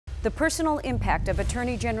The personal impact of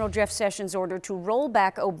Attorney General Jeff Sessions' order to roll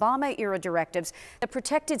back Obama-era directives that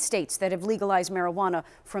protected states that have legalized marijuana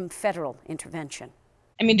from federal intervention.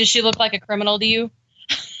 I mean, does she look like a criminal to you?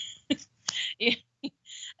 Yeah.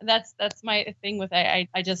 That's my thing with it.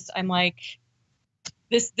 I'm like,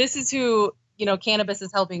 this is who, cannabis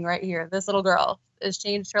is helping right here. This little girl has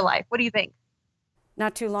changed her life. What do you think?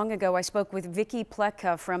 Not too long ago, I spoke with Vicki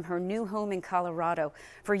Pletka from her new home in Colorado.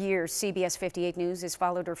 For years, CBS 58 News has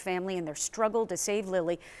followed her family in their struggle to save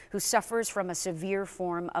Lily, who suffers from a severe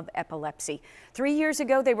form of epilepsy. 3 years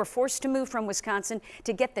ago, they were forced to move from Wisconsin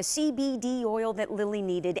to get the CBD oil that Lily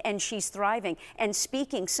needed, and she's thriving and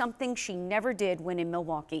speaking, something she never did when in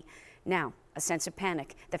Milwaukee. Now, a sense of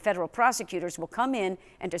panic. The federal prosecutors will come in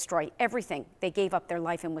and destroy everything they gave up their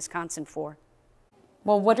life in Wisconsin for.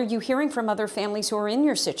 Well, what are you hearing from other families who are in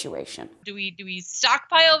your situation? Do we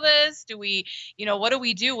stockpile this? Do we, what do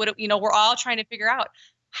we do? We're all trying to figure out,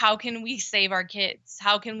 how can we save our kids?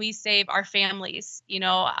 How can we save our families?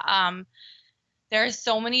 There are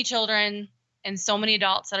so many children and so many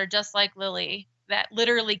adults that are just like Lily that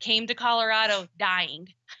literally came to Colorado dying.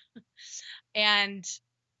 And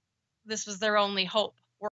this was their only hope.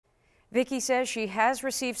 Vicki says she has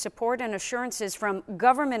received support and assurances from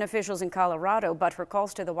government officials in Colorado, but her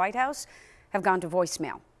calls to the White House have gone to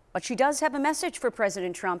voicemail. But she does have a message for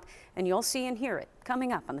President Trump, and you'll see and hear it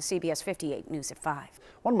coming up on the CBS 58 News at 5.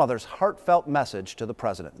 One mother's heartfelt message to the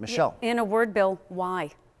president. Michele. In a word, Bill, why?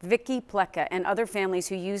 Vicki Pletka and other families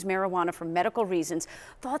who use marijuana for medical reasons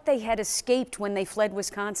thought they had escaped when they fled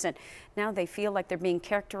Wisconsin. Now they feel like they're being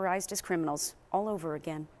characterized as criminals all over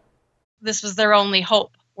again. This was their only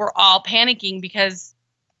hope. We're all panicking because,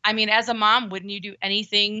 as a mom, wouldn't you do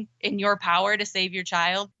anything in your power to save your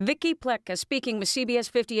child? Vicki Pletka speaking with CBS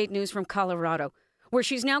 58 News from Colorado, where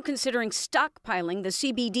she's now considering stockpiling the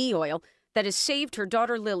CBD oil that has saved her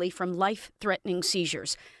daughter Lily from life-threatening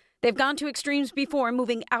seizures. They've gone to extremes before,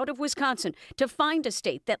 moving out of Wisconsin to find a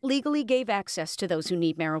state that legally gave access to those who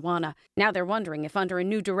need marijuana. Now they're wondering if under a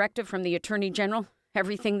new directive from the Attorney General,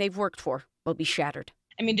 everything they've worked for will be shattered.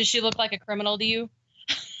 Does she look like a criminal to you?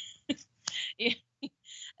 Yeah.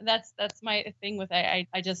 That's my thing with it.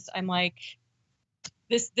 I'm like,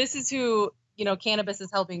 this is who, cannabis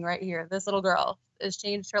is helping right here. This little girl has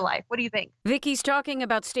changed her life. What do you think? Vicki's talking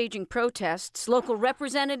about staging protests. Local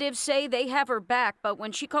representatives say they have her back, but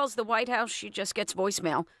when she calls the White House, she just gets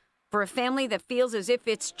voicemail. For a family that feels as if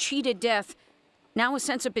it's cheated death, now a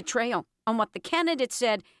sense of betrayal on what the candidate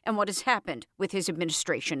said and what has happened with his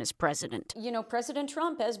administration as president. President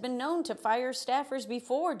Trump has been known to fire staffers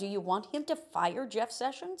before. Do you want him to fire Jeff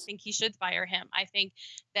Sessions? I think he should fire him. I think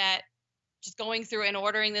that just going through and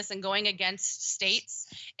ordering this and going against states,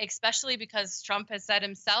 especially because Trump has said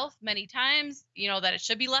himself many times, that it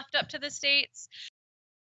should be left up to the states.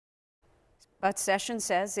 But Sessions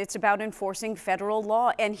says it's about enforcing federal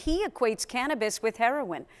law, and he equates cannabis with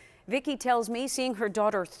heroin. Vicki tells me seeing her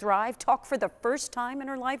daughter thrive, talk for the first time in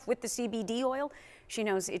her life with the CBD oil, she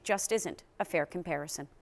knows it just isn't a fair comparison.